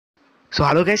So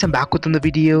hello guys, I'm back with another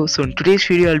video. So in today's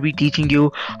video I'll be teaching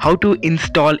you how to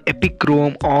install Epic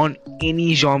ROM on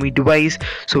any Xiaomi device.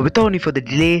 So without any further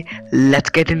delay, let's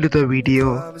get into the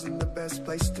video.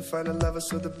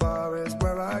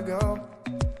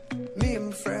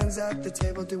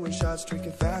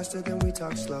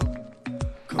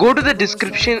 Go to the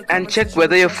description and check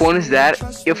whether your phone is there.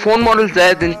 Your phone model is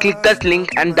there, then click that link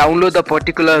and download the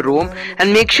particular ROM,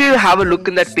 and make sure you have a look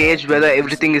in that page whether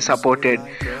everything is supported.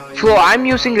 So I'm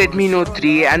using Redmi Note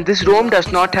 3 and this ROM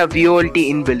does not have VoLTE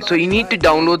inbuilt, so you need to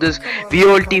download this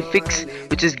VoLTE fix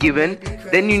which is given.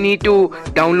 Then you need to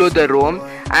download the ROM,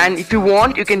 and if you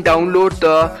want you can download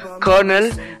the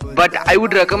kernel, but I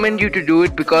would recommend you to do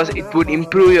it because it would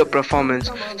improve your performance.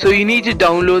 So you need to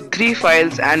download 3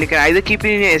 files and you can either keep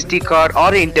it in your SD card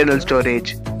or internal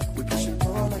storage.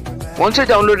 Once you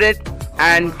download it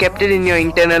and kept it in your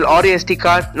internal or your SD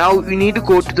card, now you need to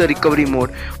go to the recovery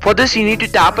mode. For this you need to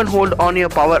tap and hold on your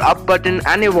power up button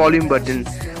and your volume button.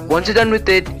 Once you're done with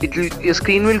it, your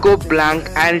screen will go blank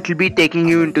and it will be taking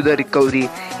you into the recovery.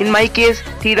 In my case,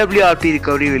 TWRP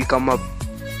recovery will come up.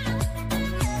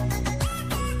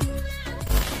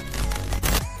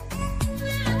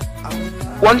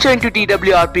 Once you're into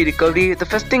TWRP recovery, the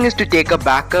first thing is to take a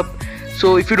backup.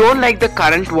 So if you don't like the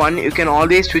current one, you can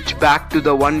always switch back to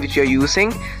the one which you're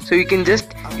using. So you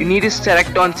need to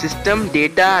select on system,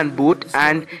 data and boot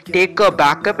and take a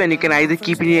backup, and you can either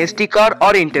keep it in SD card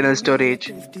or internal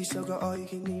storage.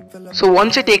 So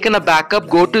once you've taken a backup,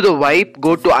 go to the wipe,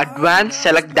 go to advanced,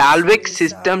 select Dalvik,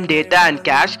 system, data and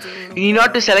cache. You need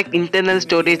not to select internal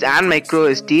storage and micro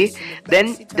SD.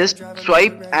 Then just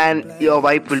swipe and your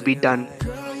wipe will be done.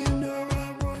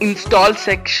 Install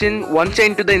section, once you're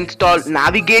into the install,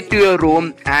 navigate to your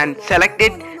ROM and select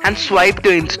it and swipe to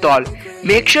install.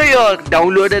 Make sure you're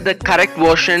downloaded the correct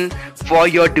version for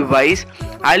your device.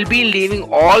 I'll be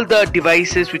leaving all the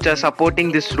devices which are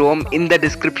supporting this ROM in the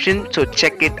description, so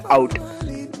check it out.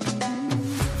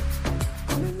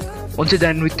 Once you're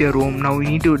done with your ROM, now you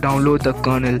need to download the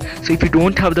kernel. So if you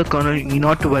don't have the kernel, you need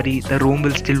not to worry, the ROM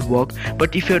will still work.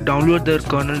 But if you download the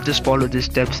kernel, just follow these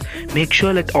steps. Make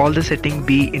sure let all the settings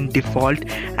be in default,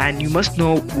 and you must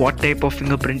know what type of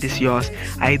fingerprint is yours,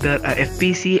 either a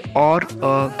FPC or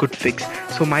a good fix.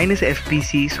 So mine is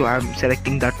FPC, so I'm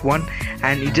selecting that one,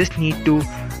 and you just need to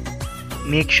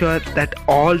make sure that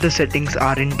all the settings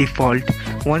are in default.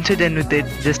 Once you're done with it,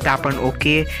 just tap on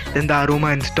OK, then the Aroma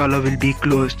installer will be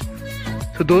closed.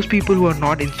 So those people who are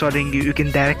not installing, you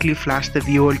can directly flash the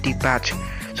VoLTE patch.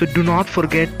 So do not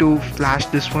forget to flash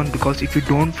this one, because if you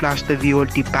don't flash the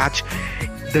VoLTE patch,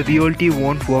 the VoLTE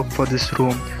won't work for this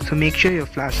ROM. So make sure you're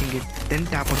flashing it, then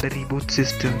tap on the reboot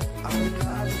system.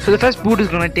 So the first boot is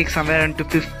gonna take somewhere into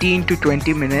 15 to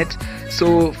 20 minutes.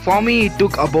 So for me it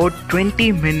took about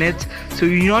 20 minutes. So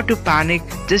you need not to panic,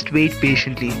 just wait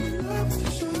patiently.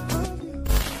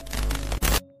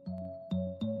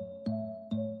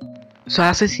 So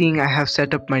as you're seeing, I have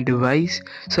set up my device.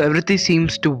 So everything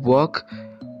seems to work.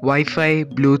 Wi-Fi,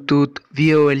 Bluetooth,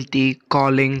 VoLTE,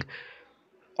 calling,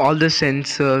 all the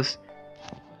sensors,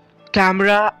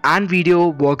 camera and video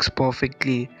works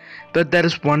perfectly. But there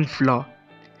is one flaw.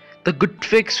 The good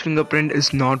fix fingerprint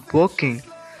is not working.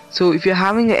 So if you're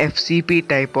having a FCP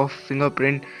type of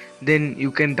fingerprint, then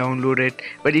you can download it.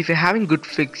 But if you're having good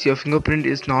fix, your fingerprint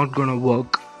is not gonna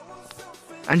work.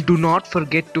 And do not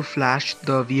forget to flash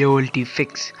the VoLTE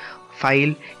fix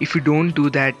file. If you don't do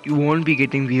that, you won't be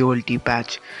getting VoLTE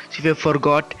patch. So if you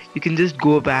forgot, you can just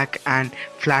go back and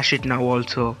flash it now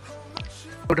also.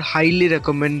 I would highly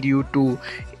recommend you to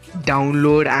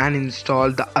download and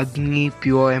install the Agni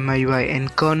Pure MIUI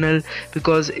and kernel,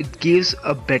 because it gives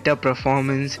a better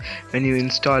performance. When you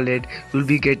install it, you'll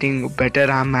be getting better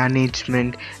RAM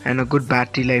management and a good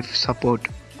battery life support.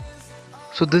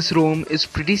 So this ROM is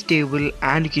pretty stable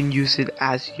and you can use it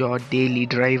as your daily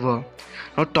driver.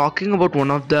 Now talking about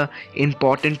one of the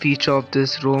important feature of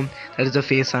this ROM, that is the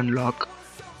face unlock.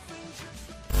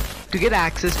 To get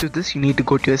access to this, you need to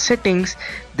go to your settings,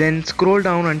 then scroll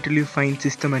down until you find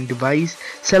system and device.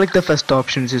 Select the first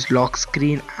option, which is lock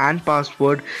screen and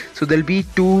password. So there'll be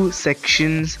 2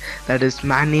 sections, that is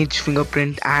manage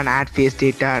fingerprint and add face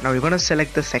data. Now you're gonna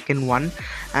select the second one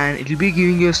and it will be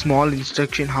giving you a small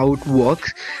instruction how it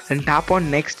works. Then tap on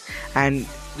next and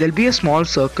there'll be a small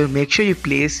circle. Make sure you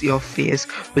place your face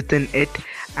within it,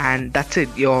 and that's it,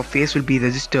 your face will be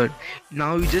registered.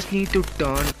 Now you just need to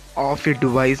turn off your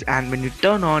device, and when you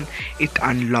turn on, it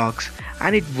unlocks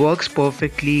and it works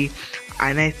perfectly.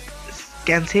 And I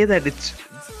can say that it's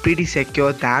pretty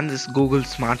secure than this Google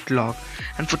Smart Lock.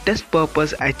 And for test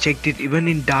purpose, I checked it even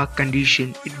in dark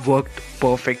condition, it worked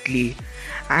perfectly.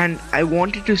 and I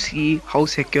wanted to see how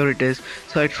secure it is,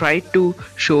 so I tried to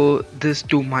show this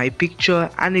to my picture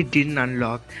and it didn't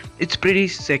unlock. It's pretty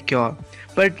secure,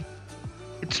 but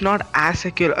it's not as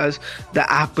secure as the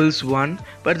Apple's one,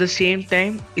 but at the same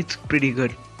time it's pretty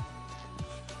good.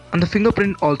 And the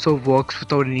fingerprint also works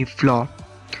without any flaw.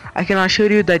 I can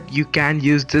assure you that you can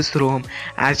use this ROM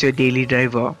as your daily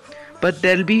driver, but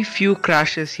there'll be few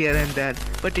crashes here and there,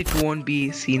 but it won't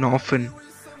be seen often.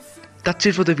 That's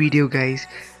it for the video, guys.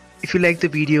 If you like the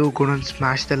video, go and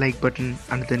smash the like button,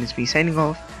 and then it's me signing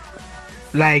off.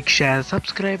 Like, share,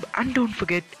 subscribe, and don't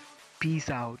forget, peace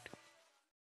out.